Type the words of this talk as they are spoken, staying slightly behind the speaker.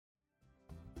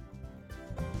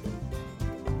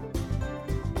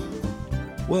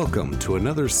Welcome to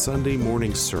another Sunday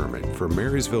morning sermon from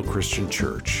Marysville Christian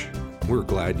Church. We're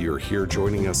glad you're here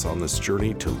joining us on this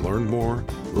journey to learn more,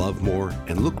 love more,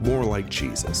 and look more like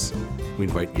Jesus. We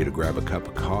invite you to grab a cup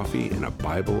of coffee and a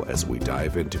Bible as we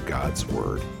dive into God's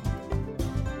Word.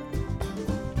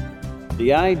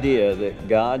 The idea that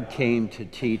God came to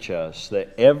teach us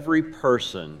that every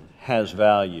person has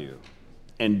value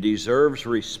and deserves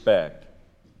respect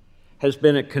has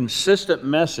been a consistent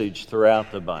message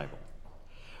throughout the Bible.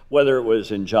 Whether it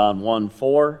was in John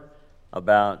 1:4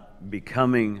 about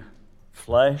becoming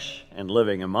flesh and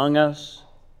living among us,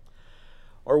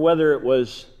 or whether it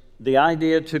was the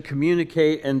idea to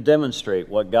communicate and demonstrate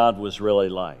what God was really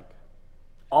like.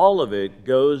 All of it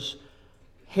goes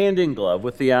hand in glove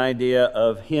with the idea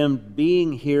of Him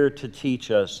being here to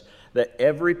teach us that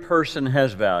every person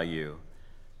has value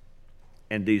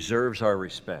and deserves our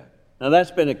respect. Now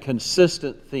that's been a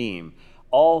consistent theme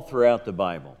all throughout the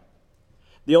Bible.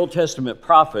 The Old Testament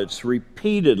prophets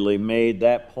repeatedly made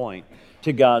that point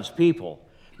to God's people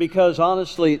because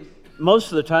honestly,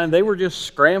 most of the time they were just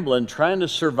scrambling, trying to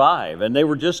survive, and they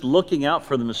were just looking out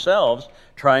for themselves,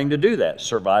 trying to do that.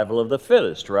 Survival of the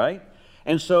fittest, right?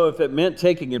 And so if it meant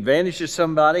taking advantage of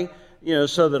somebody,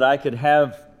 so that I could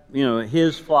have,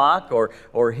 his flock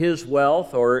or his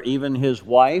wealth or even his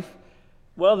wife,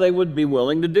 well, they would be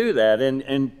willing to do that.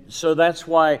 And so that's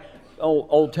why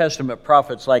Old Testament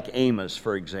prophets like Amos,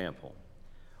 for example,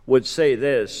 would say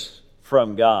this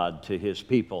from God to his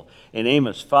people. In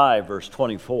Amos 5, verse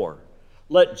 24,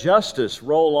 "Let justice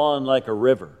roll on like a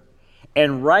river,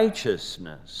 and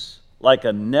righteousness like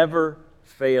a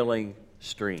never-failing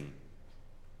stream."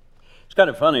 It's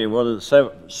kind of funny,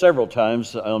 several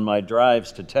times on my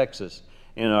drives to Texas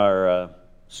in our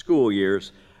school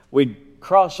years, we'd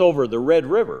cross over the Red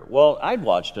River. Well, I'd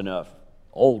watched enough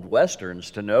old westerns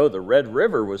to know the Red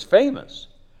River was famous.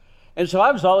 And so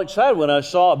I was all excited when I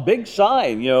saw a big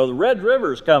sign, the Red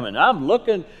River's coming. I'm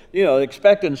looking,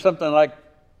 expecting something like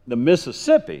the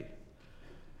Mississippi.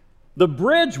 The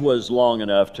bridge was long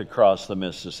enough to cross the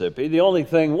Mississippi. The only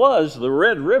thing was the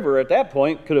Red River at that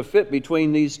point could have fit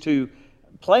between these two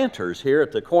planters here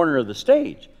at the corner of the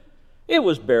stage. It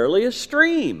was barely a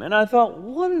stream. And I thought,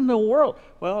 what in the world?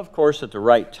 Well, of course, at the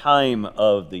right time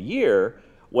of the year,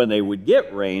 when they would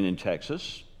get rain in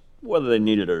Texas, whether they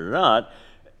needed it or not,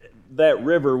 that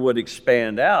river would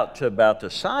expand out to about the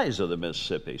size of the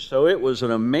Mississippi. So it was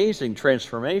an amazing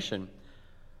transformation.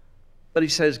 But he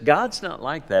says, God's not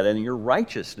like that, and your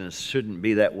righteousness shouldn't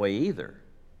be that way either.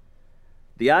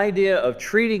 The idea of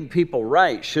treating people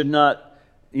right should not,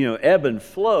 ebb and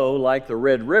flow like the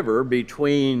Red River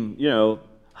between,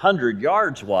 100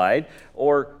 yards wide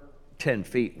or 10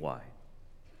 feet wide.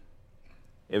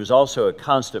 It was also a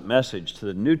constant message to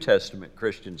the New Testament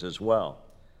Christians as well,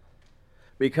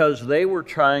 because they were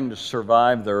trying to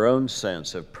survive their own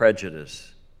sense of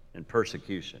prejudice and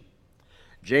persecution.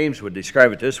 James would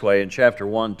describe it this way in chapter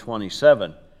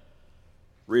 1:27.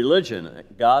 Religion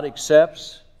that God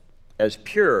accepts as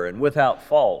pure and without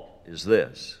fault is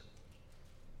this: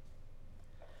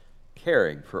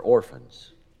 caring for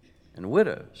orphans and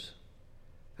widows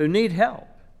who need help,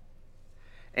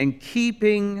 and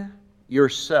keeping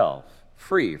yourself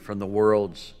free from the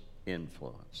world's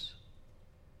influence.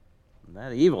 And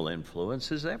that evil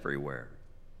influence is everywhere.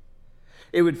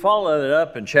 It would follow it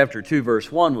up in chapter 2, verse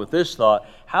 1 with this thought: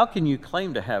 how can you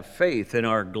claim to have faith in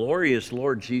our glorious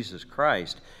Lord Jesus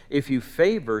Christ if you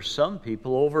favor some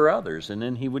people over others? And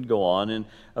then he would go on in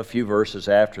a few verses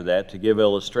after that to give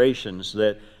illustrations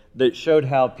that showed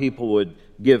how people would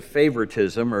give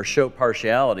favoritism or show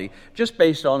partiality just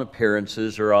based on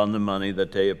appearances or on the money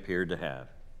that they appeared to have.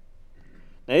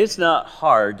 Now, it's not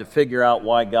hard to figure out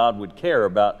why God would care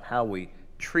about how we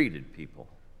treated people.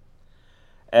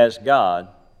 As God,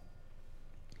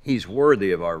 He's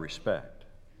worthy of our respect.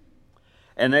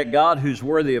 And that God who's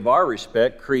worthy of our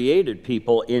respect created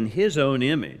people in His own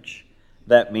image.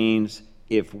 That means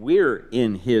if we're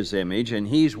in His image and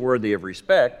He's worthy of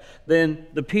respect, then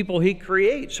the people He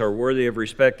creates are worthy of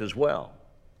respect as well.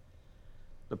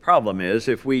 The problem is,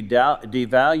 if we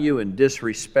devalue and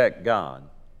disrespect God,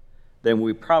 then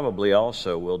we probably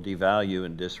also will devalue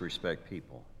and disrespect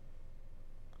people.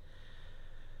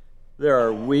 There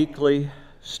are weekly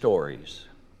stories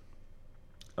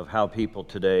of how people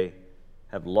today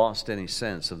have lost any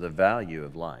sense of the value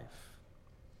of life.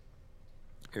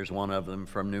 Here's one of them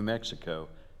from New Mexico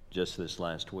just this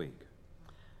last week.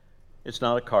 It's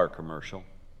not a car commercial.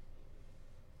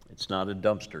 It's not a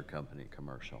dumpster company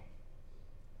commercial.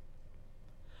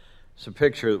 It's a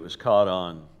picture that was caught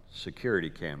on security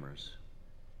cameras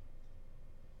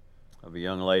of a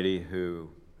young lady who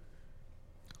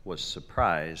was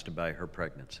surprised by her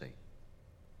pregnancy,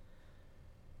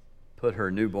 put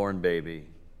her newborn baby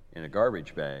in a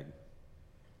garbage bag,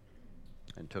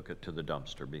 and took it to the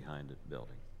dumpster behind the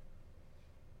building.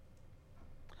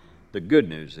 The good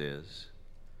news is,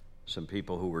 some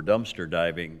people who were dumpster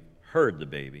diving heard the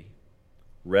baby,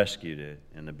 rescued it,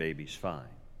 and the baby's fine.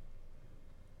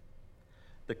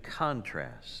 The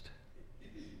contrast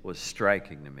was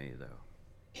striking to me,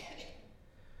 though,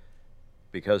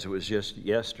 because it was just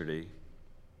yesterday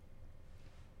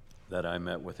that I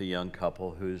met with a young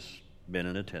couple who's been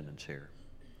in attendance here.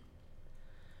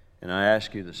 And I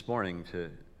ask you this morning to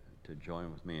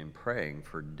join with me in praying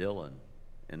for Dylan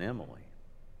and Emily.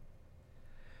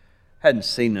 Hadn't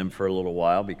seen them for a little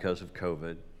while because of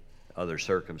COVID, other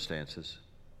circumstances.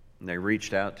 And they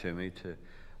reached out to me to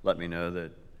let me know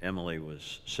that Emily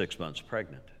was 6 months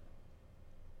pregnant.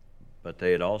 But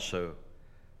they had also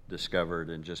discovered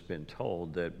and just been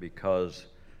told that because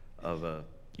of a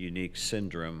unique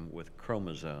syndrome with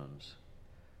chromosomes,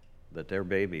 that their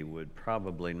baby would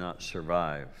probably not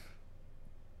survive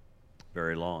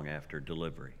very long after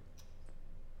delivery.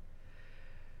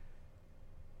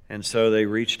 And so they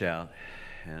reached out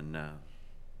and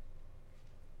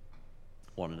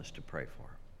wanted us to pray for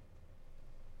her.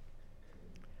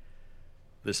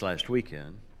 This last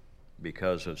weekend,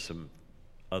 because of some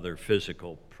other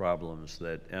physical problems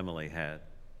that Emily had,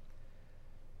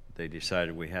 they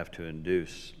decided we have to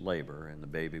induce labor and the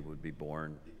baby would be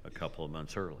born a couple of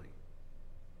months early.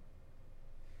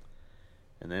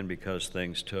 And then because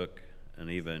things took an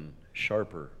even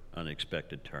sharper,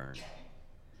 unexpected turn,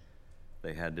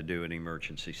 they had to do an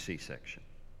emergency C-section.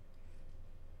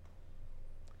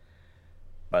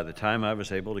 By the time I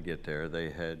was able to get there,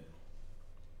 they had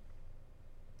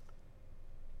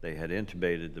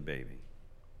intubated the baby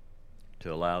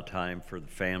to allow time for the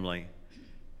family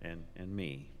and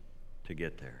me to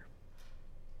get there.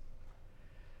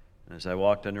 And as I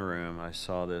walked in the room, I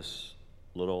saw this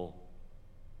little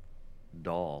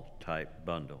doll-type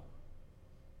bundle.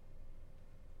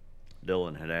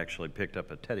 Dylan had actually picked up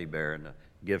a teddy bear in a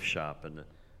gift shop, and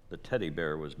the teddy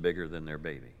bear was bigger than their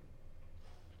baby.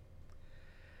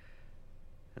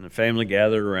 And the family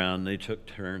gathered around, and they took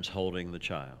turns holding the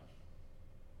child,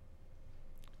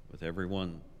 with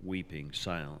everyone weeping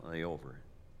silently over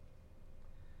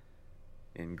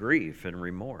it, in grief and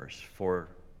remorse for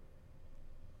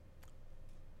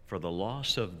the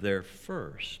loss of their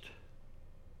first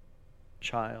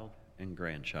child and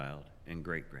grandchild and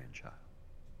great-grandchild.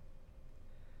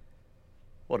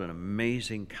 What an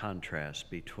amazing contrast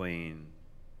between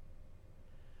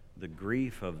the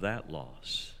grief of that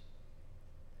loss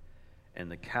and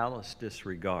the callous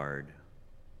disregard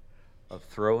of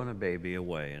throwing a baby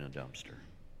away in a dumpster.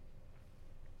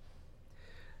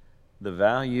 The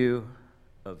value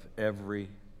of every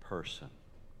person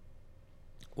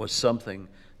was something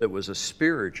that was a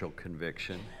spiritual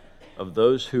conviction of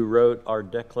those who wrote our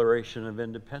Declaration of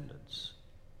Independence.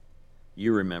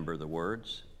 You remember the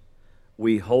words.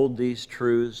 We hold these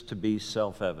truths to be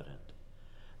self-evident,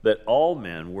 that all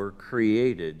men were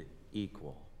created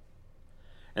equal,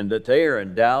 and that they are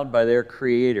endowed by their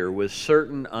Creator with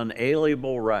certain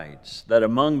unalienable rights, that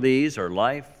among these are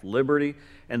life, liberty,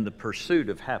 and the pursuit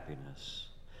of happiness.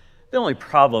 The only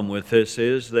problem with this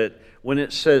is that when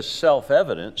it says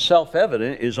self-evident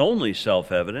is only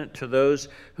self-evident to those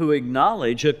who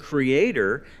acknowledge a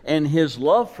Creator and His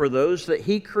love for those that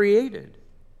He created.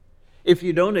 If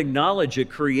you don't acknowledge a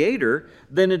Creator,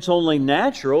 then it's only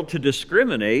natural to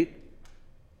discriminate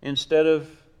instead of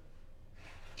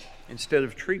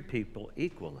treat people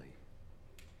equally.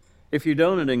 If you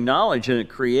don't acknowledge a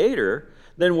Creator,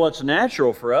 then what's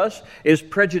natural for us is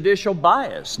prejudicial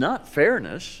bias, not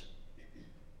fairness.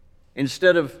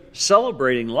 Instead of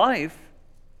celebrating life,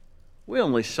 we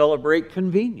only celebrate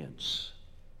convenience.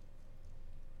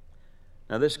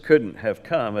 Now, this couldn't have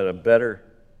come at a better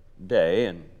day,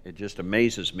 and it just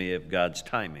amazes me of God's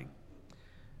timing,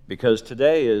 because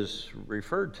today is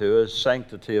referred to as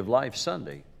Sanctity of Life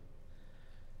Sunday.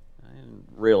 I didn't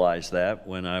realize that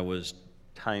when I was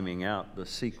timing out the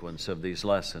sequence of these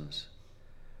lessons.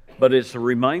 But it's a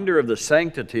reminder of the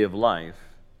sanctity of life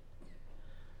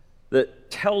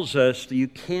that tells us that you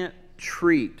can't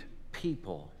treat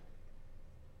people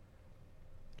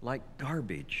like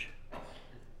garbage.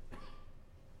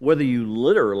 Whether you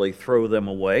literally throw them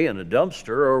away in a dumpster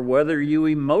or whether you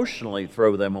emotionally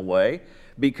throw them away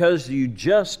because you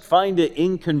just find it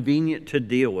inconvenient to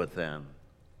deal with them.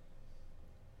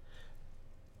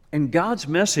 And God's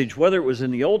message, whether it was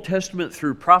in the Old Testament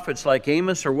through prophets like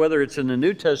Amos or whether it's in the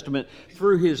New Testament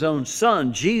through His own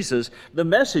Son, Jesus, the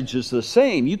message is the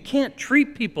same. You can't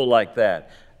treat people like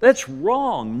that. That's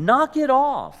wrong. Knock it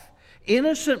off.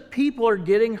 Innocent people are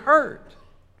getting hurt.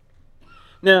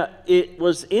 Now, it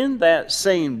was in that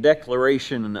same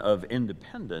Declaration of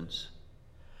Independence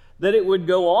that it would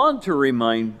go on to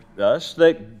remind us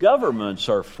that governments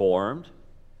are formed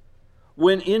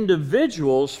when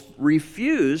individuals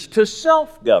refuse to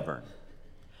self-govern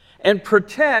and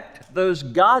protect those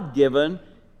God-given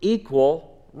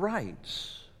equal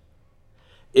rights.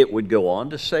 It would go on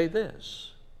to say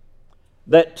this,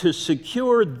 that to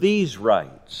secure these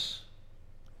rights,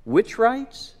 which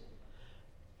rights?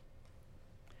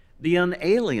 The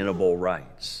unalienable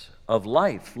rights of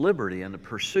life, liberty, and the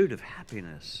pursuit of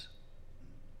happiness.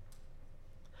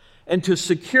 And to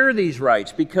secure these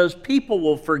rights, because people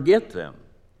will forget them,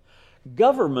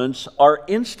 governments are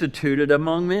instituted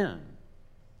among men,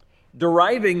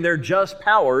 deriving their just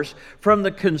powers from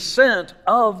the consent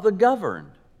of the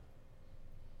governed.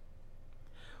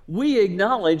 We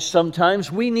acknowledge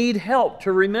sometimes we need help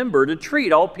to remember to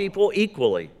treat all people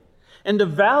equally and to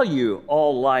value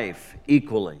all life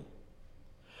equally.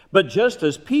 But just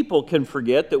as people can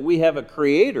forget that we have a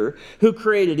Creator who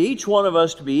created each one of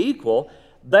us to be equal,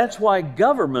 that's why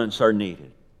governments are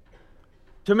needed,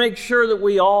 to make sure that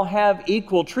we all have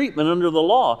equal treatment under the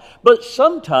law. But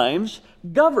sometimes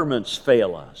governments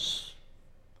fail us.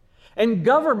 And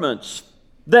governments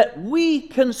that we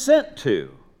consent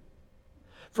to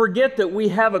forget that we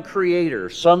have a Creator.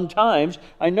 Sometimes,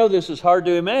 I know this is hard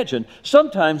to imagine,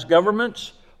 sometimes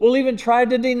governments will even try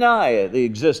to deny the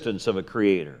existence of a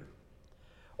Creator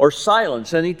or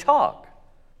silence any talk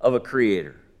of a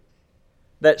Creator.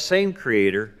 That same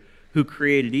Creator who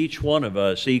created each one of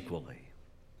us equally.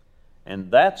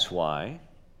 And that's why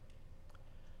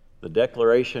the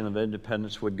Declaration of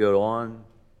Independence would go on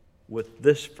with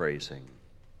this phrasing: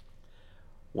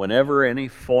 whenever any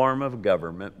form of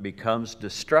government becomes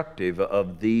destructive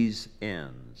of these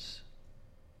ends.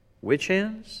 Which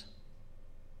ends?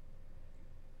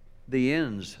 The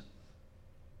ends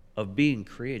of being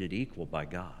created equal by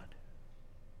God.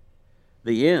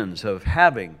 The ends of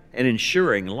having and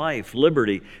ensuring life,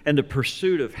 liberty, and the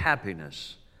pursuit of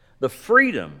happiness. The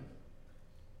freedom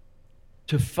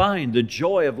to find the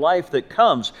joy of life that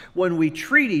comes when we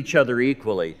treat each other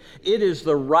equally. It is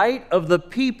the right of the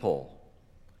people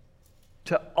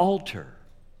to alter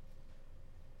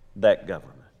that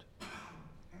government.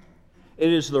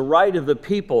 It is the right of the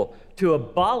people to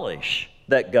abolish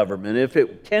that government if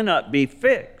it cannot be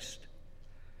fixed,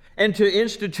 and to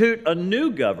institute a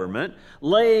new government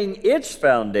laying its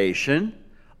foundation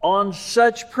on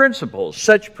such principles.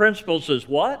 Such principles as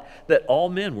what? That all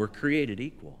men were created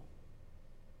equal.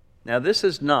 Now, this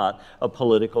is not a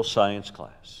political science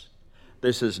class.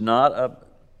 This is not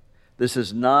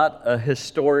a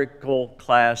historical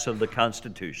class of the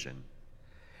Constitution.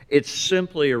 It's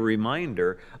simply a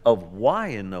reminder of why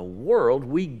in the world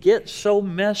we get so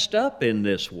messed up in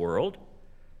this world.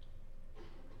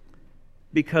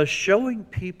 Because showing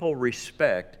people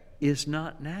respect is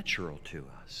not natural to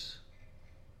us.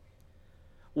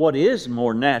 What is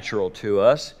more natural to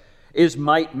us is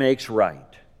might makes right.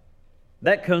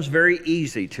 That comes very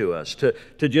easy to us, to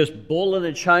just bull in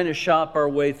a china shop our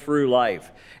way through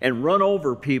life and run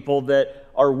over people that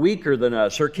are weaker than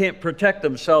us or can't protect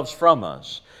themselves from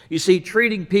us. You see,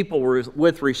 treating people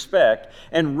with respect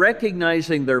and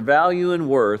recognizing their value and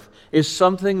worth is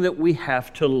something that we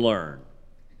have to learn.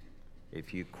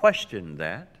 If you question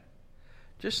that,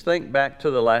 just think back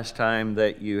to the last time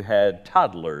that you had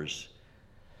toddlers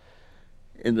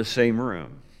in the same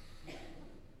room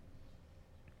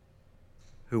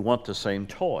who want the same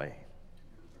toy.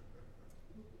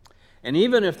 And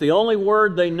even if the only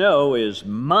word they know is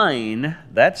mine,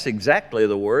 that's exactly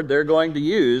the word they're going to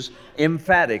use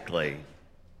emphatically,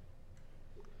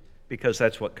 because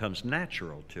that's what comes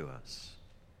natural to us.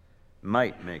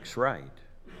 Might makes right.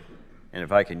 And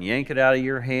if I can yank it out of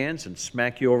your hands and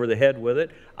smack you over the head with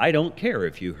it, I don't care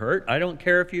if you hurt. I don't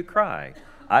care if you cry.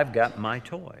 I've got my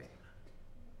toy.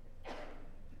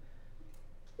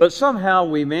 But somehow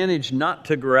we manage not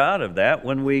to grow out of that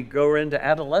when we go into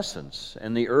adolescence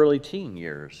and the early teen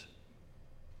years.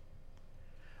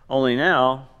 Only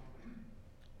now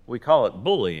we call it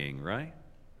bullying, right?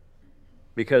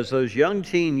 Because those young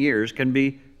teen years can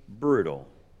be brutal.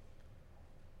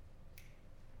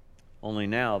 Only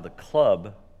now the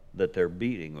club that they're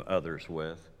beating others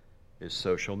with is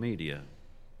social media.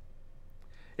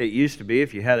 It used to be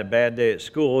if you had a bad day at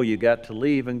school, you got to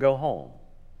leave and go home.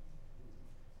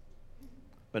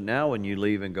 But now when you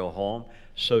leave and go home,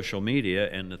 social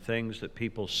media and the things that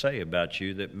people say about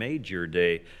you that made your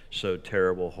day so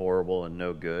terrible, horrible, and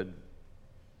no good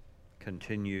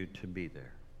continue to be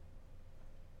there.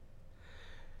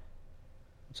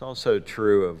 It's also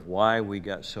true of why we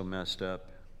got so messed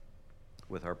up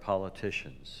with our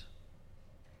politicians.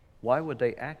 Why would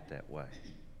they act that way?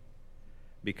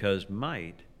 Because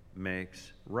might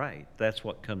makes right. That's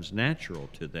what comes natural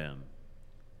to them,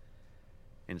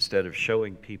 instead of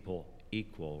showing people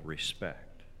equal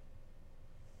respect.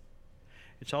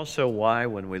 It's also why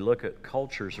when we look at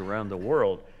cultures around the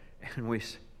world, and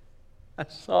I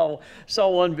saw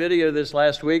one video this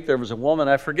last week. There was a woman,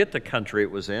 I forget the country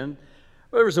it was in,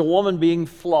 but there was a woman being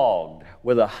flogged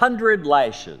with 100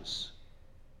 lashes.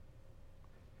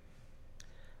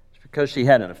 It's because she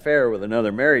had an affair with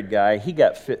another married guy. He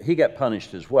got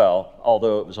punished as well,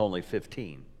 although it was only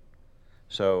 15.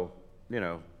 So,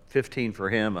 15 for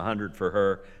him, 100 for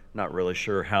her. Not really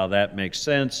sure how that makes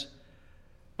sense.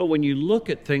 But when you look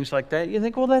at things like that, you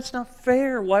think, well, that's not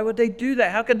fair. Why would they do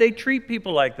that? How could they treat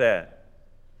people like that?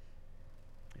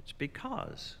 It's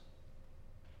because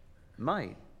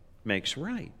might makes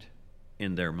right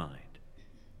in their mind.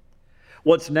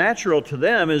 What's natural to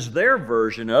them is their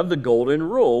version of the golden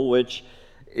rule, which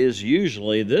is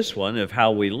usually this one of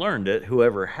how we learned it.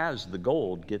 Whoever has the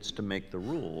gold gets to make the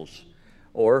rules,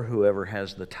 or whoever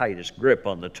has the tightest grip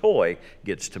on the toy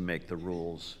gets to make the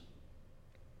rules.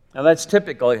 Now, that's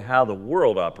typically how the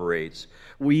world operates.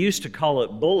 We used to call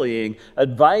it bullying.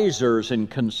 Advisors and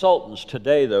consultants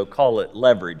today, though, call it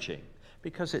leveraging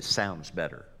because it sounds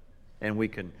better. And we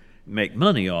can make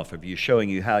money off of you, showing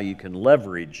you how you can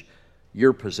leverage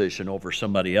your position over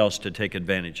somebody else to take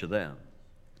advantage of them.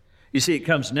 You see, it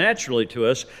comes naturally to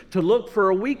us to look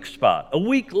for a weak spot, a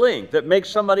weak link that makes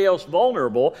somebody else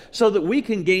vulnerable so that we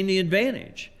can gain the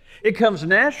advantage. It comes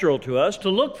natural to us to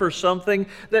look for something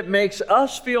that makes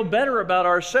us feel better about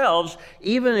ourselves,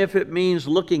 even if it means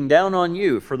looking down on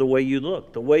you for the way you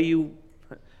look, the way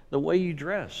you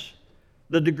dress,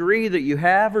 the degree that you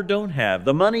have or don't have,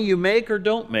 the money you make or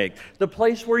don't make, the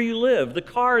place where you live, the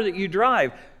car that you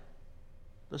drive,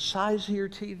 the size of your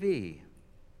TV.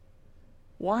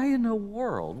 Why in the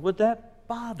world would that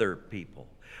bother people?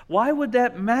 Why would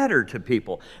that matter to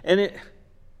people? And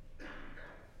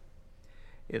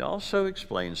it also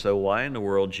explains, though, why in the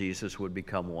world Jesus would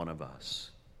become one of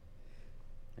us.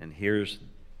 And here's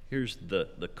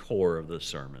the core of the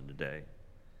sermon today.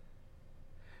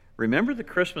 Remember the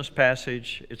Christmas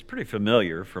passage? It's pretty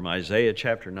familiar from Isaiah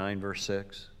chapter 9, verse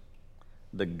 6.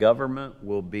 The government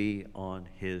will be on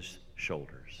his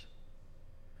shoulders.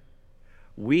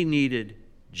 We needed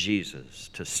Jesus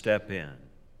to step in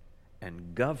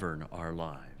and govern our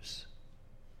lives.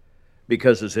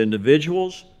 Because as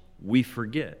individuals, we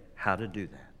forget how to do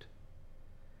that.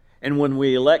 And when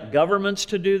we elect governments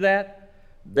to do that,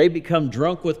 they become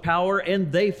drunk with power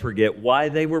and they forget why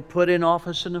they were put in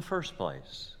office in the first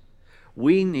place.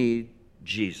 We need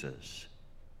Jesus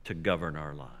to govern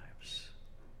our lives.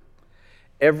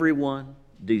 Everyone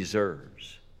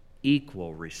deserves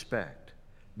equal respect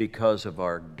because of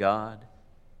our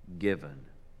God-given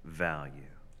value.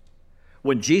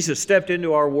 When Jesus stepped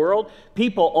into our world,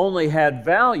 people only had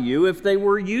value if they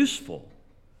were useful.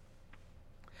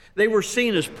 They were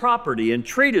seen as property and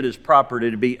treated as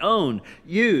property to be owned,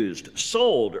 used,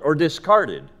 sold, or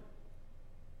discarded.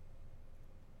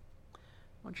 I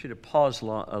want you to pause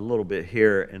a little bit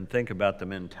here and think about the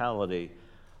mentality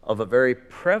of a very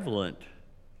prevalent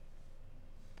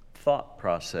thought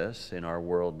process in our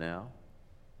world now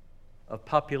of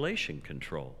population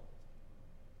control.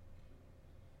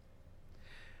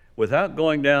 Without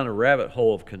going down a rabbit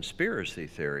hole of conspiracy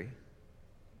theory,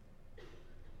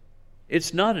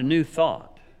 it's not a new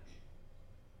thought.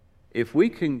 If we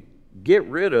can get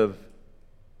rid of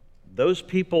those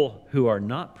people who are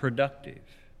not productive,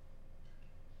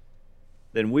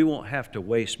 then we won't have to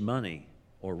waste money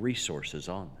or resources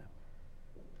on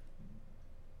them.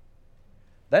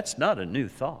 That's not a new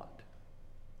thought.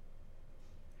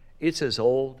 It's as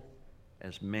old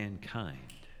as mankind.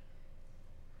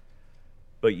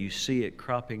 But you see it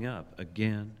cropping up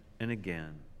again and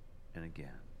again and again.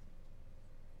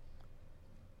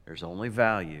 There's only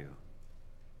value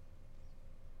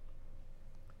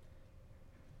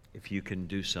if you can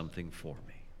do something for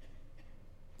me.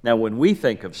 Now, when we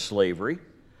think of slavery,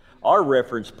 our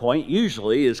reference point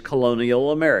usually is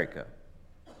colonial America,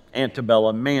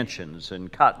 antebellum mansions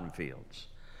and cotton fields.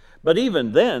 But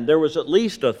even then, there was at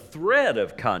least a thread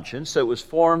of conscience that was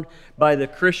formed by the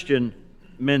Christian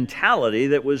mentality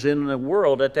that was in the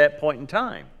world at that point in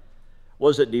time.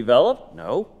 Was it developed?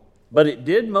 No. But it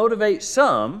did motivate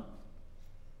some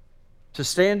to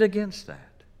stand against that.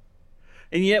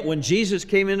 And yet when Jesus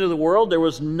came into the world, there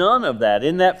was none of that.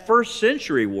 In that first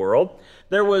century world,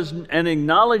 there was an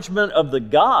acknowledgement of the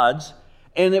gods,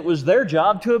 and it was their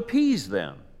job to appease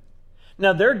them.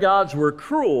 Now, their gods were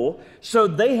cruel, so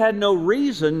they had no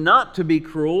reason not to be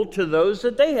cruel to those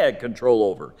that they had control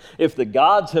over. If the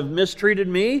gods have mistreated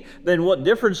me, then what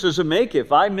difference does it make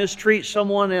if I mistreat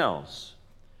someone else?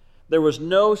 There was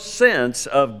no sense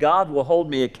of God will hold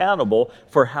me accountable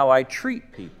for how I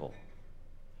treat people.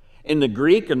 In the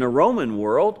Greek and the Roman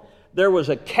world, there was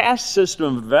a caste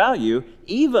system of value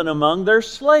even among their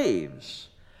slaves.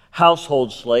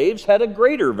 Household slaves had a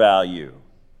greater value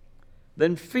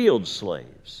than field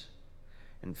slaves.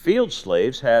 And field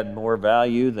slaves had more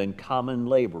value than common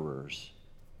laborers.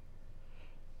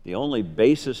 The only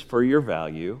basis for your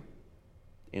value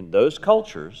in those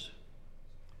cultures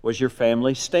was your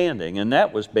family standing, and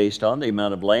that was based on the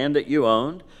amount of land that you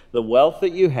owned, the wealth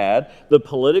that you had, the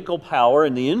political power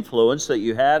and the influence that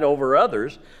you had over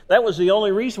others. That was the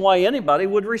only reason why anybody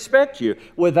would respect you.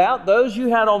 Without those, you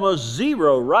had almost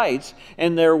zero rights,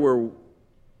 and there was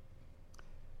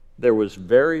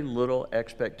very little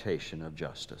expectation of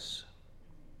justice.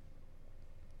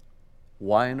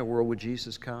 Why in the world would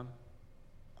Jesus come?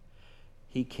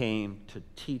 He came to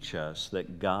teach us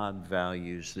that God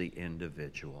values the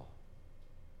individual.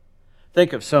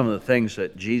 Think of some of the things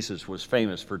that Jesus was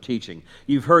famous for teaching.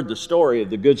 You've heard the story of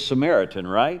the Good Samaritan,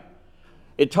 right?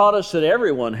 It taught us that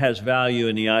everyone has value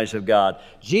in the eyes of God.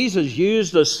 Jesus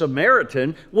used the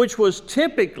Samaritan, which was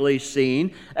typically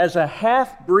seen as a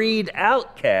half-breed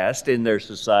outcast in their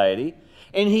society,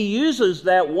 and he uses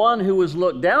that one who was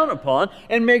looked down upon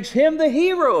and makes him the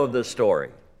hero of the story.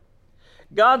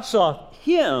 God saw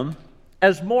him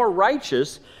as more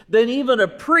righteous than even a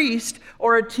priest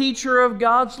or a teacher of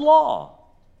God's law.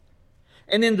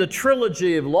 And in the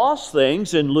trilogy of lost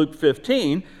things in Luke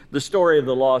 15, the story of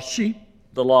the lost sheep,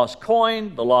 the lost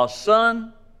coin, the lost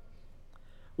son,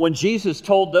 when Jesus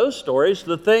told those stories,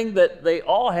 the thing that they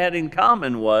all had in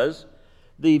common was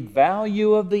the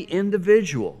value of the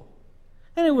individual.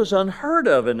 And it was unheard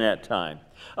of in that time.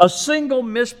 A single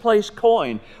misplaced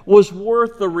coin was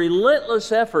worth the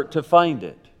relentless effort to find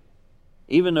it,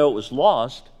 even though it was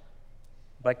lost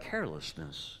by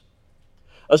carelessness.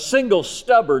 A single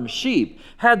stubborn sheep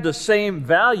had the same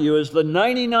value as the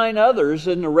 99 others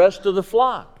in the rest of the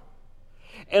flock.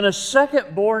 And a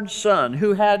second-born son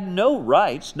who had no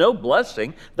rights, no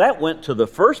blessing, that went to the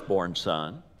firstborn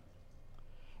son.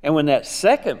 And when that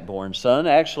second-born son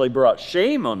actually brought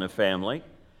shame on the family,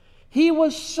 he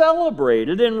was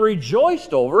celebrated and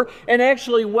rejoiced over and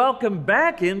actually welcomed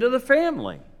back into the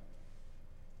family.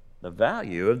 The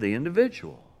value of the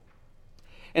individual.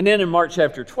 And then in Mark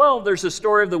chapter 12, there's the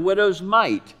story of the widow's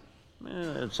mite.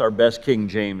 It's our best King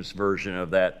James version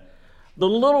of that. The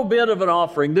little bit of an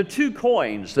offering, the 2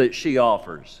 coins that she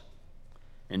offers.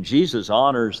 And Jesus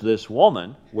honors this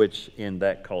woman, which in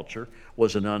that culture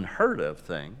was an unheard of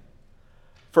thing,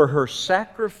 for her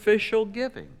sacrificial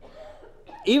giving.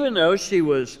 Even though she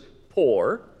was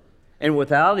poor and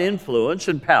without influence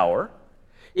and power,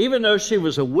 even though she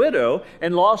was a widow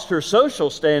and lost her social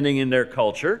standing in their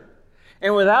culture,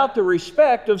 and without the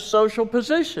respect of social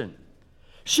position.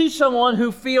 She's someone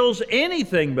who feels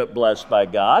anything but blessed by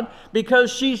God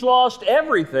because she's lost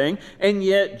everything, and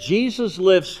yet Jesus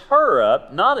lifts her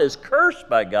up, not as cursed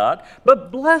by God,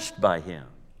 but blessed by Him.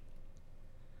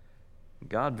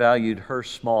 God valued her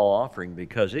small offering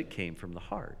because it came from the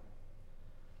heart,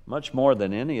 much more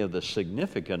than any of the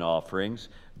significant offerings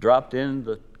dropped in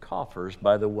the coffers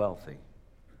by the wealthy.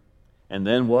 And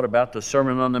then what about the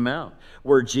Sermon on the Mount,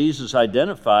 where Jesus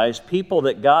identifies people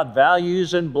that God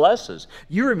values and blesses?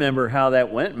 You remember how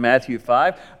that went in Matthew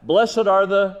 5. Blessed are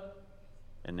the...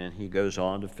 And then he goes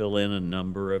on to fill in a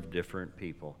number of different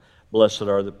people. Blessed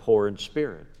are the poor in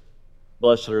spirit.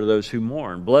 Blessed are those who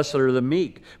mourn. Blessed are the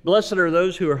meek. Blessed are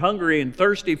those who are hungry and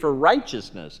thirsty for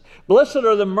righteousness. Blessed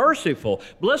are the merciful.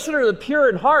 Blessed are the pure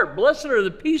in heart. Blessed are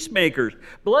the peacemakers.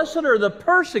 Blessed are the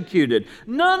persecuted.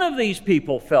 None of these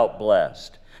people felt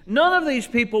blessed. None of these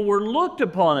people were looked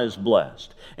upon as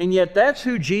blessed. And yet that's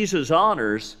who Jesus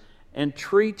honors and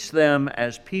treats them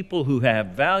as people who have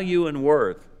value and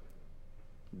worth.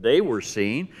 They were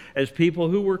seen as people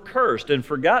who were cursed and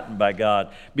forgotten by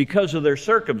God because of their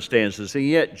circumstances. And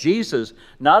yet Jesus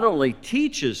not only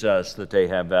teaches us that they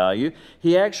have value,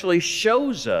 He actually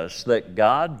shows us that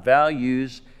God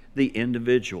values the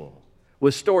individual.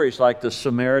 With stories like the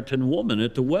Samaritan woman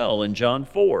at the well in John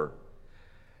 4.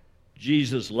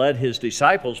 Jesus led His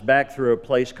disciples back through a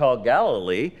place called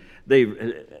Galilee.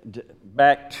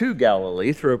 Back to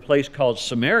Galilee through a place called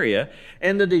Samaria,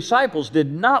 and the disciples did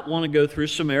not want to go through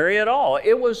Samaria at all.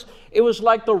 It was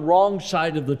like the wrong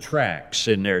side of the tracks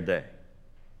in their day.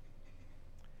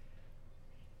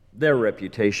 Their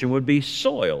reputation would be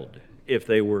soiled if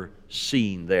they were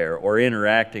seen there or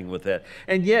interacting with that.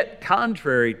 And yet,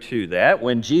 contrary to that,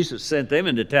 when Jesus sent them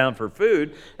into town for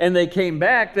food and they came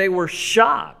back, they were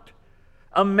shocked,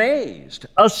 amazed,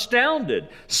 astounded,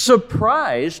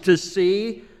 surprised to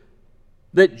see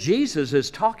that Jesus is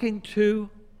talking to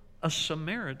a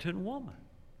Samaritan woman.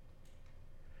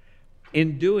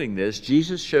 In doing this,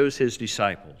 Jesus shows his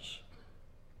disciples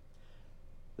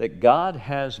that God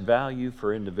has value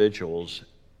for individuals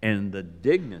and the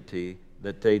dignity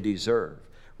that they deserve,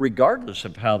 regardless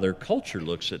of how their culture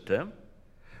looks at them,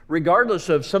 regardless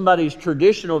of somebody's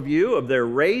traditional view of their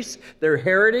race, their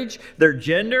heritage, their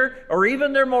gender, or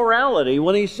even their morality.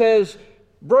 When he says,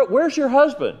 "Where's your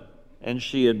husband?" And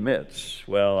she admits,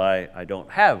 "Well, I don't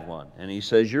have one." And he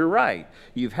says, "You're right.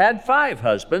 You've had 5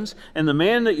 husbands, and the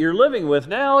man that you're living with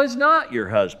now is not your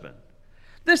husband."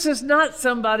 This is not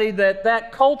somebody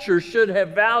that culture should have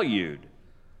valued.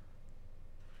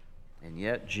 And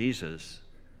yet Jesus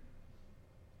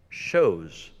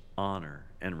shows honor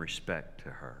and respect to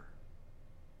her.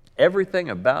 Everything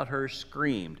about her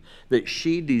screamed that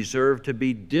she deserved to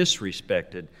be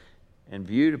disrespected and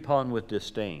viewed upon with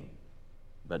disdain.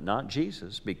 But not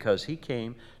Jesus, because he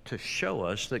came to show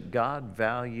us that God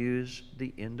values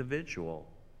the individual.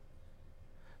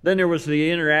 Then there was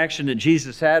the interaction that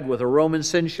Jesus had with a Roman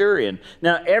centurion.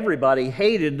 Now, everybody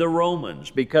hated the Romans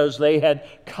because they had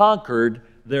conquered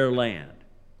their land.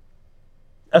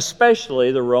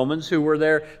 Especially the Romans, who were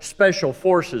their special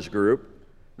forces group.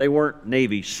 They weren't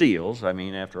Navy SEALs. I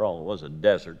mean, after all, it was a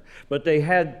desert. But they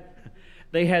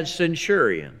had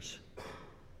centurions.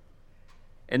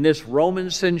 And this Roman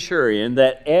centurion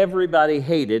that everybody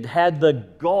hated had the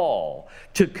gall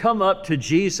to come up to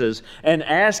Jesus and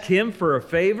ask him for a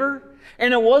favor.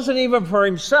 And it wasn't even for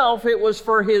himself, it was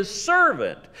for his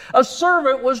servant. A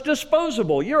servant was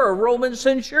disposable. You're a Roman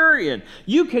centurion.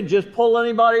 You can just pull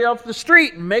anybody off the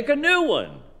street and make a new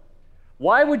one.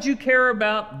 Why would you care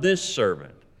about this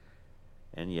servant?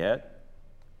 And yet,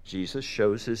 Jesus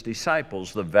shows his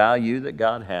disciples the value that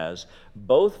God has,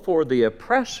 both for the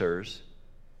oppressors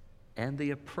and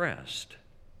the oppressed,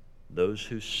 those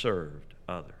who served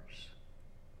others.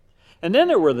 And then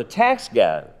there were the tax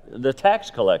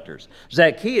collectors,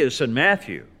 Zacchaeus and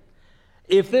Matthew.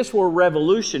 If this were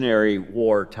Revolutionary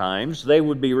War times, they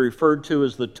would be referred to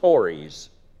as the Tories.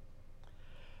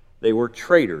 They were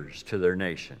traitors to their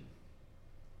nation.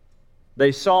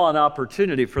 They saw an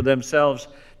opportunity for themselves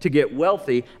to get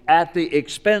wealthy at the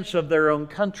expense of their own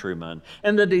countrymen.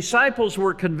 And the disciples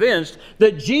were convinced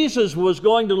that Jesus was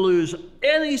going to lose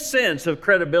any sense of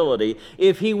credibility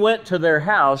if he went to their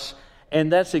house.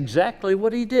 And that's exactly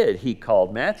what he did. He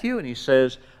called Matthew and he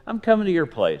says, "I'm coming to your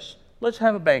place. Let's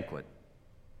have a banquet."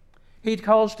 He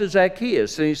calls to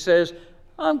Zacchaeus and he says,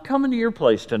 "I'm coming to your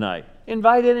place tonight.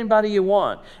 Invite anybody you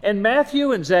want." And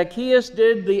Matthew and Zacchaeus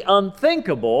did the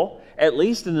unthinkable, at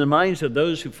least in the minds of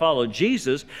those who followed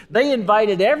Jesus. They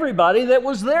invited everybody that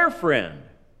was their friend.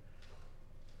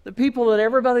 The people that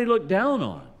everybody looked down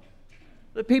on.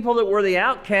 The people that were the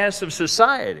outcasts of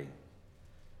society.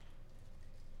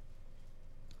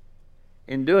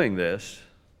 In doing this,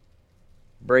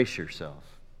 brace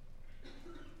yourself.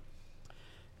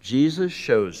 Jesus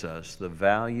shows us the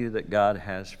value that God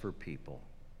has for people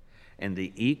and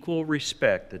the equal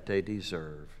respect that they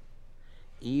deserve,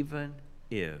 even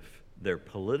if their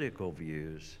political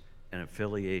views and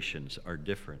affiliations are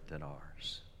different than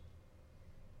ours.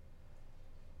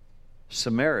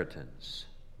 Samaritans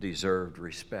deserved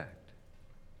respect.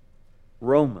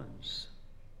 Romans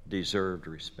deserved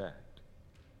respect.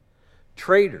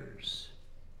 Traitors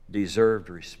deserved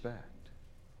respect.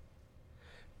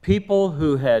 People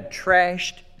who had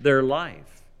trashed their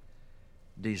life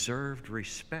deserved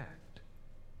respect.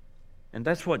 And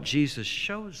that's what Jesus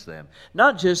shows them.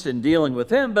 Not just in dealing with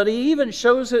them, but he even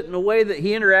shows it in the way that he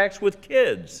interacts with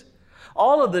kids.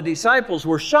 All of the disciples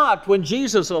were shocked when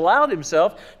Jesus allowed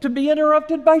himself to be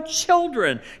interrupted by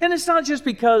children. And it's not just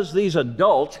because these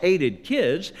adults hated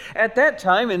kids. At that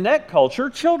time, in that culture,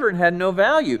 children had no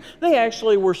value. They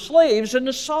actually were slaves in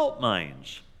the salt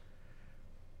mines.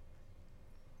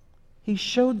 He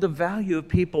showed the value of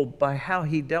people by how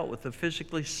he dealt with the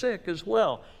physically sick as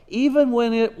well. Even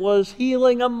when it was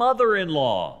healing a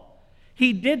mother-in-law.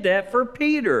 He did that for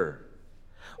Peter.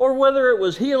 Or whether it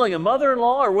was healing a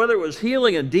mother-in-law, or whether it was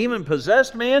healing a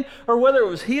demon-possessed man, or whether it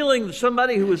was healing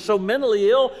somebody who was so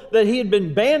mentally ill that he had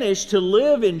been banished to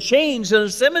live in chains in a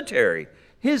cemetery.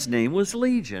 His name was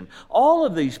Legion. All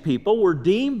of these people were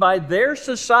deemed by their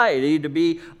society to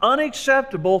be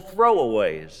unacceptable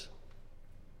throwaways,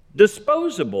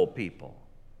 disposable people.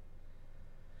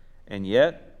 And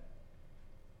yet,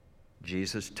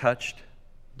 Jesus touched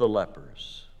the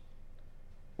lepers,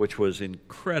 which was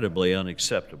incredibly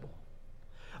unacceptable.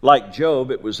 Like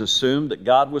Job, it was assumed that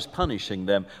God was punishing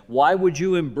them. Why would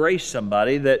you embrace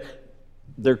somebody that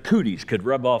their cooties could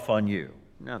rub off on you?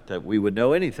 Not that we would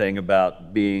know anything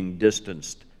about being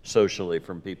distanced socially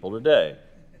from people today.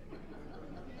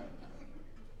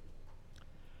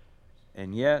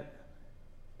 And yet,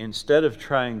 instead of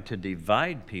trying to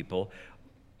divide people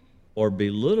or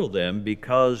belittle them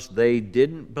because they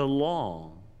didn't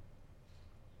belong,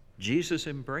 Jesus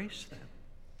embraced them.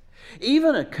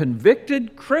 Even a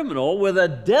convicted criminal with a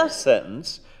death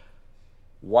sentence,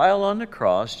 while on the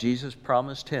cross, Jesus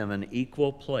promised him an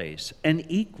equal place in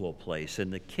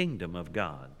the kingdom of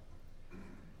God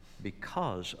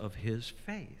because of his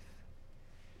faith.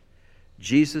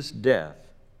 Jesus' death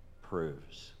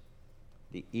proves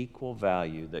the equal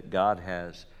value that God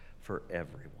has for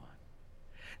everyone.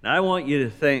 Now, I want you to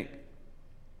think,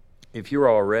 if you're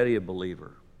already a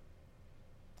believer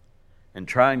and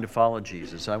trying to follow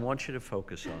Jesus, I want you to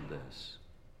focus on this.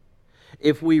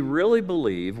 If we really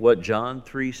believe what John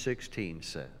 3:16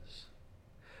 says,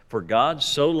 for God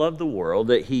so loved the world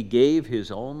that he gave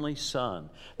his only Son,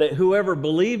 that whoever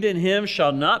believed in him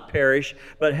shall not perish,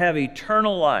 but have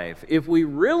eternal life. If we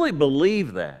really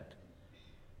believe that,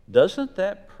 doesn't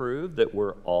that prove that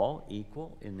we're all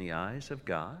equal in the eyes of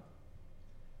God?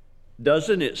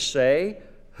 Doesn't it say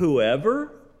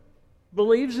whoever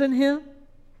believes in him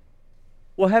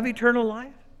will have eternal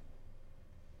life?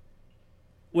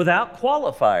 Without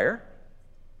qualifier,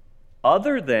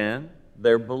 other than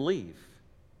their belief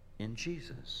in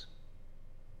Jesus.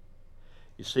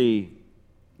 You see,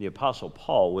 the Apostle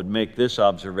Paul would make this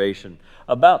observation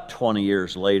about 20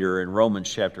 years later in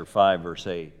Romans chapter 5, verse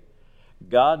 8.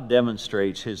 God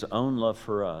demonstrates his own love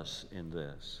for us in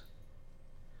this.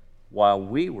 While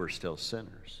we were still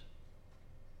sinners,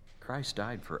 Christ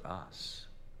died for us.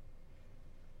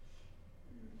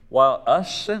 While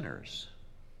us sinners,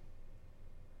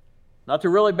 not the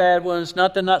really bad ones,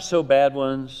 not the not so bad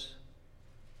ones,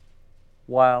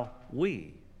 while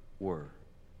we were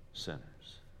sinners.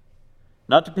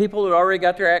 Not the people who already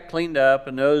got their act cleaned up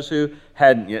and those who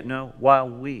hadn't yet. No, while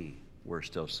we were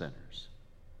still sinners,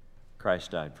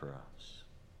 Christ died for us.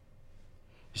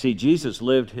 You see, Jesus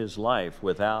lived his life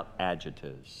without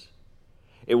adjectives.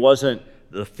 It wasn't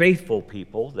the faithful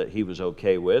people that he was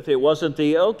okay with. It wasn't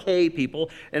the okay people,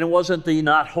 and it wasn't the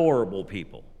not horrible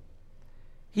people.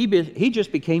 He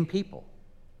just became people,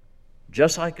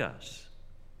 just like us.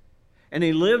 And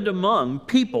he lived among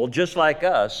people just like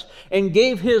us and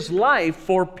gave his life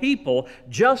for people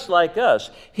just like us.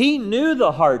 He knew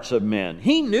the hearts of men.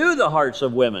 He knew the hearts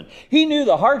of women. He knew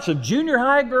the hearts of junior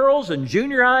high girls and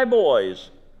junior high boys.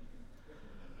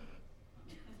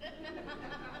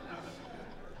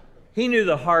 He knew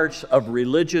the hearts of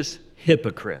religious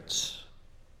hypocrites.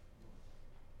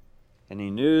 And he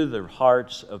knew the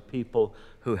hearts of people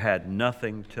who had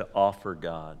nothing to offer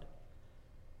God,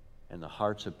 and the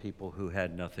hearts of people who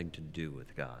had nothing to do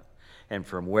with God. And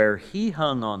from where he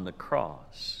hung on the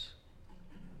cross,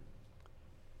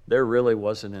 there really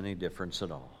wasn't any difference at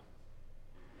all,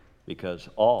 because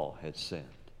all had sinned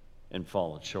and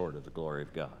fallen short of the glory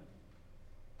of God.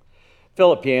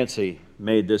 Philip Yancey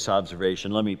made this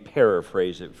observation. Let me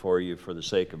paraphrase it for you for the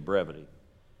sake of brevity.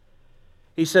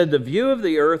 He said, "The view of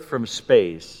the earth from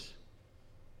space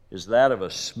is that of a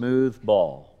smooth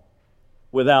ball,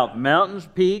 without mountains,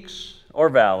 peaks, or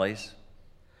valleys.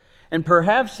 And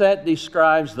perhaps that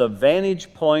describes the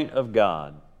vantage point of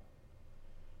God,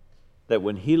 that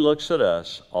when he looks at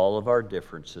us, all of our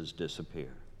differences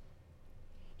disappear.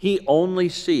 He only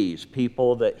sees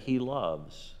people that he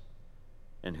loves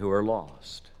and who are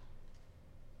lost.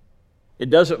 It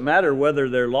doesn't matter whether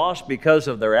they're lost because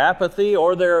of their apathy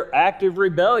or their active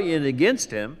rebellion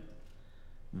against him.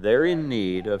 They're in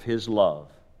need of his love.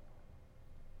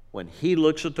 When he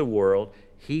looks at the world,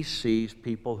 he sees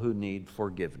people who need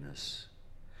forgiveness.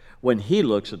 When he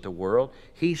looks at the world,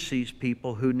 he sees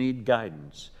people who need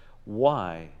guidance.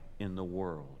 Why in the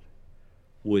world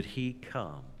would he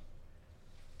come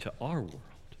to our world?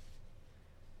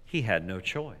 He had no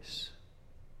choice.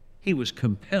 He was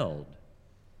compelled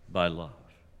by love.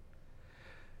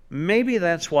 Maybe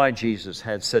that's why Jesus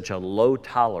had such a low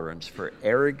tolerance for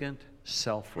arrogant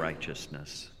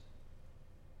self-righteousness.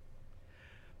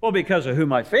 Well, because of who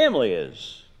my family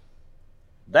is.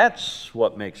 That's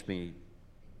what makes me.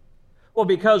 Well,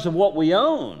 because of what we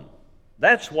own.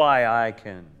 That's why I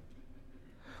can.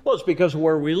 Well, it's because of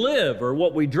where we live or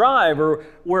what we drive or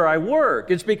where I work.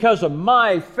 It's because of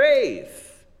my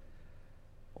faith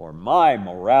or my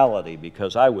morality,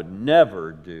 because I would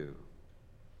never do.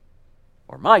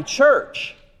 Or my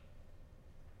church.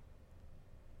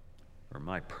 from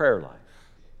my prayer life.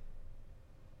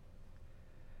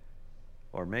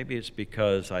 Or maybe it's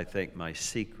because I think my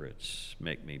secrets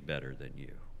make me better than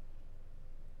you.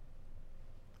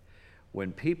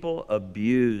 When people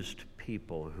abused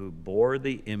people who bore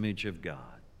the image of God,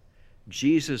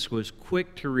 Jesus was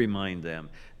quick to remind them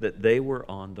that they were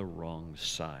on the wrong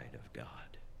side of God.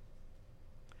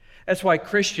 That's why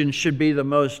Christians should be the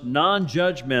most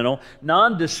non-judgmental,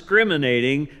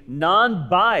 non-discriminating,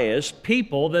 non-biased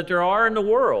people that there are in the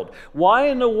world. Why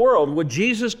in the world would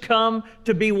Jesus come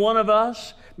to be one of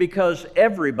us? Because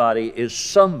everybody is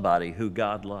somebody who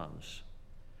God loves.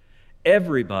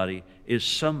 Everybody is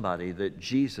somebody that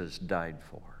Jesus died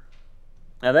for.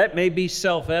 Now that may be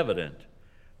self-evident,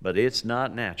 but it's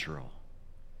not natural.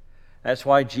 That's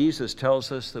why Jesus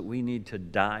tells us that we need to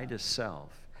die to self,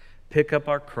 pick up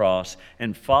our cross,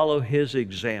 and follow His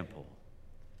example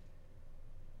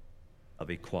of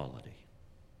equality.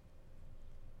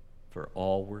 For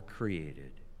all were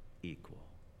created equal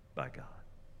by God.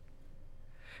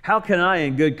 How can I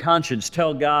in good conscience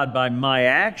tell God by my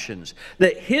actions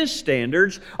that His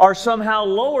standards are somehow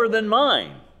lower than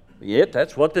mine? Yet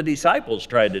that's what the disciples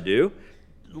tried to do.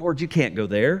 Lord, you can't go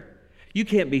there. You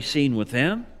can't be seen with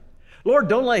them. Lord,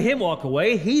 don't let him walk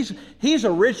away. He's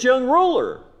a rich young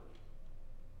ruler.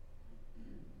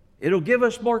 It'll give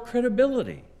us more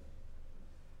credibility.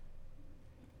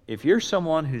 If you're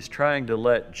someone who's trying to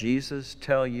let Jesus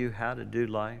tell you how to do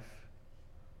life,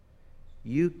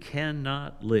 you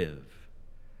cannot live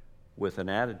with an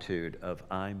attitude of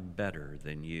I'm better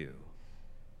than you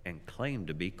and claim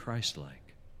to be Christ-like.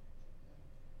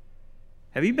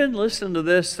 Have you been listening to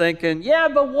this thinking, yeah,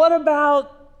 but what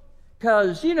about,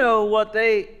 because you know what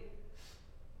they,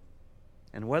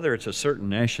 and whether it's a certain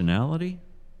nationality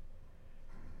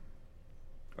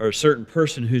or a certain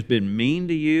person who's been mean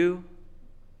to you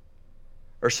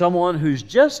or someone who's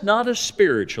just not as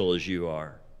spiritual as you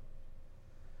are,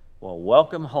 well,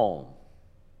 welcome home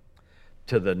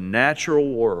to the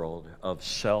natural world of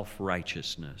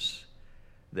self-righteousness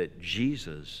that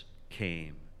Jesus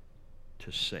came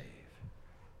to save.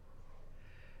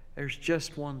 There's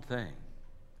just one thing.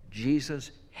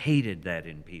 Jesus hated that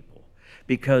in people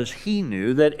because He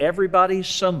knew that everybody's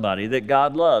somebody that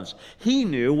God loves. He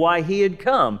knew why He had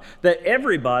come, that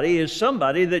everybody is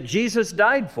somebody that Jesus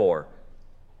died for.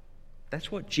 That's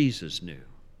what Jesus knew,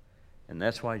 and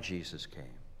that's why Jesus came.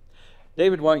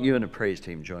 David, why don't you and the praise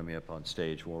team join me up on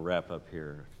stage? We'll wrap up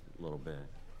here a little bit.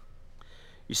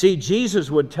 You see, Jesus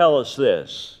would tell us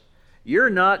this: you're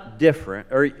not different,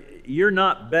 or you're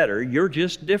not better, you're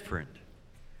just different.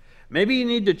 Maybe you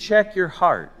need to check your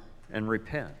heart and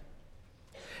repent.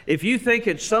 If you think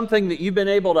it's something that you've been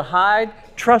able to hide,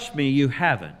 trust me, you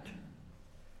haven't.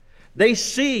 They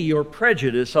see your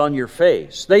prejudice on your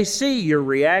face. They see your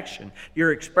reaction,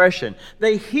 your expression.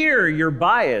 They hear your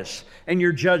bias and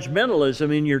your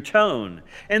judgmentalism in your tone.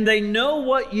 And they know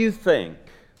what you think,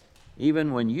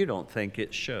 even when you don't think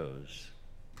it shows.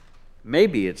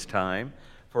 Maybe it's time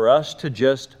for us to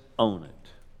just own it,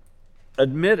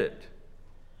 admit it,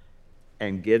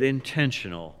 and get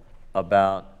intentional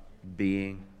about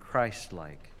being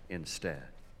Christ-like instead.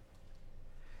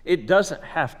 It doesn't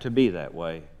have to be that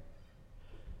way.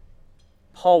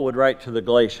 Paul would write to the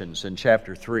Galatians in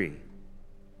chapter 3,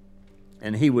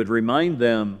 and he would remind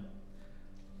them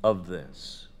of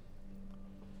this.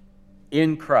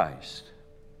 In Christ,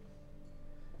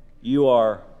 you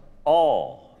are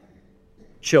all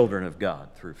children of God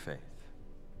through faith.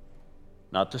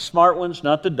 Not the smart ones,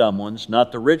 not the dumb ones,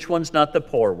 not the rich ones, not the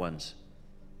poor ones,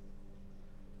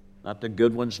 not the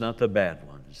good ones, not the bad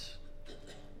ones.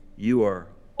 You are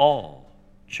all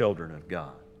children of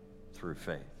God through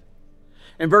faith.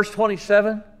 In verse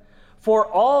 27, for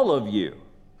all of you,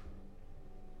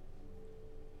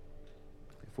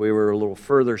 if we were a little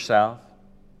further south,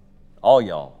 all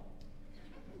y'all,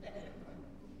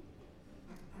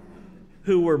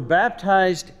 who were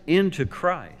baptized into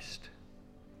Christ,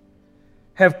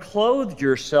 have clothed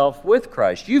yourself with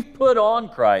Christ. You've put on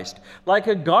Christ like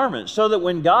a garment so that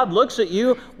when God looks at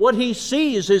you, what He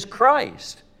sees is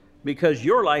Christ because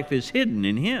your life is hidden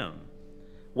in Him.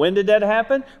 When did that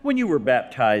happen? When you were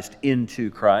baptized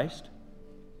into Christ,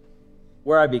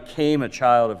 where I became a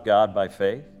child of God by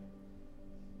faith.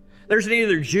 There's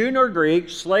neither Jew nor Greek,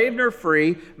 slave nor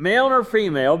free, male nor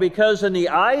female, because in the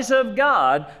eyes of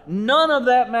God, none of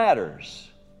that matters.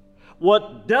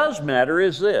 What does matter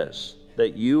is this,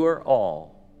 that you are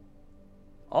all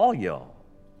y'all,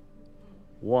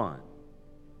 one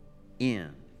in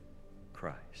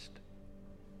Christ.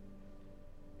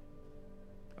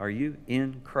 Are you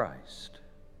in Christ?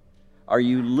 Are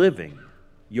you living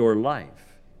your life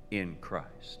in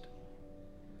Christ?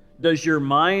 Does your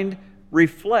mind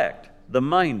reflect the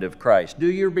mind of Christ?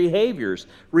 Do your behaviors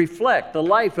reflect the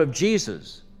life of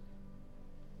Jesus?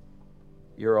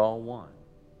 You're all one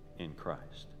in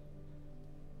Christ.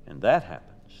 And that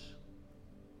happens,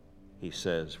 he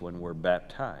says, when we're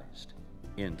baptized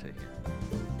into him.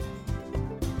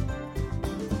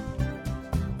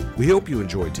 We hope you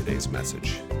enjoyed today's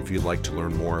message. If you'd like to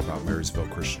learn more about Marysville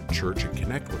Christian Church and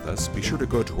connect with us, be sure to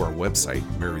go to our website,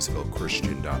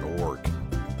 marysvillechristian.org.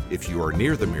 If you are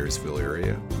near the Marysville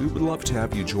area, we would love to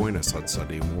have you join us on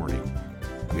Sunday morning.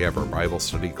 We have our Bible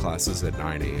study classes at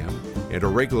 9 a.m., and our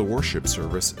regular worship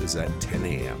service is at 10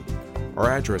 a.m. Our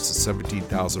address is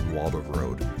 17,000 Waldorf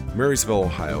Road, Marysville,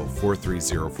 Ohio,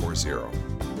 43040.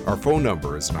 Our phone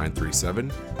number is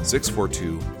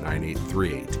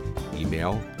 937-642-9838.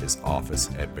 Email is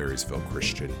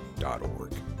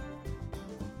office@marysvillechristian.org.